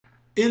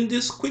In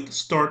this quick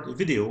start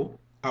video,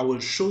 I will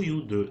show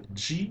you the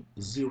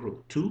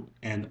g02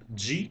 and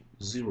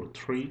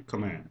g03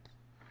 command.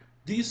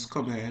 These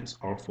commands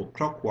are for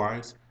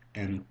clockwise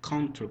and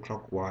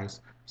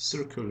counterclockwise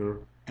circular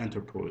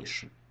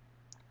interpolation.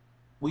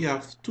 We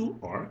have two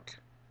arcs.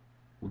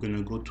 We're going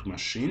to go to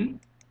Machine,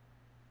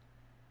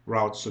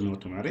 Route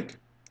Semi-Automatic.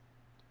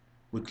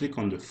 We click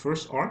on the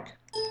first arc,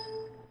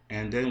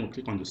 and then we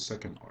click on the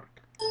second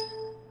arc.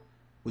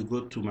 We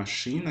go to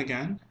Machine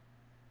again,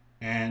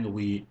 and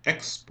we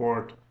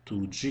export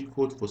to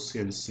G-code for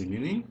CNC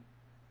milling.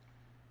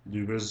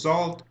 The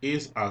result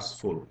is as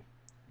follows.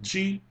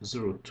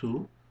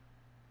 G02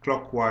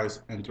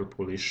 clockwise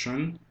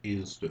interpolation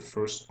is the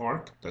first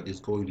arc that is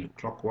going the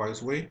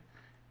clockwise way,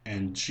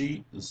 and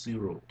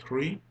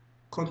G03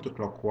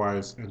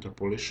 counterclockwise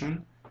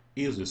interpolation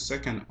is the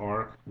second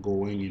arc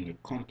going in the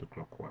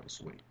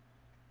counterclockwise way.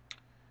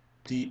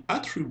 The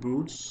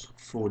attributes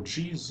for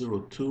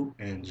G02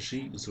 and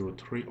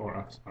G03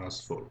 are as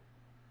follows.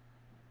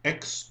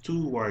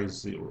 X2,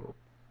 Y0.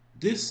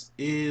 This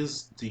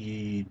is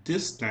the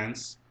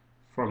distance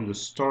from the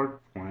start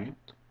point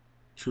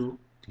to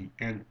the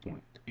end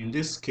point. In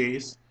this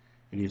case,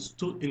 it is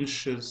 2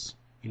 inches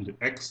in the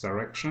X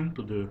direction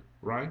to the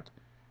right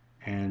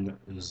and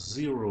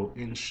 0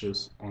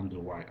 inches on the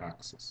Y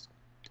axis.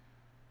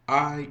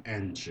 I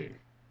and J.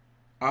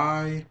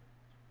 I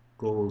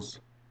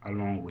goes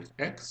along with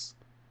X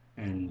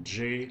and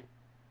J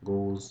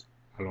goes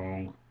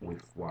along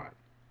with Y.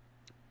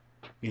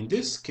 In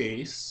this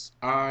case,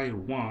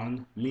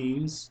 I1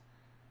 means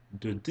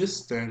the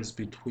distance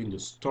between the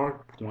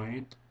start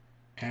point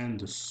and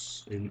the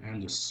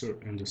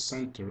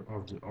center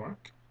of the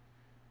arc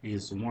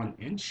is 1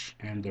 inch,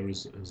 and there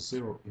is a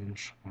 0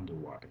 inch on the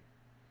Y.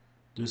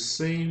 The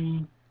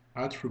same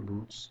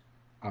attributes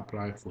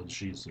apply for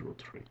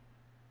G03.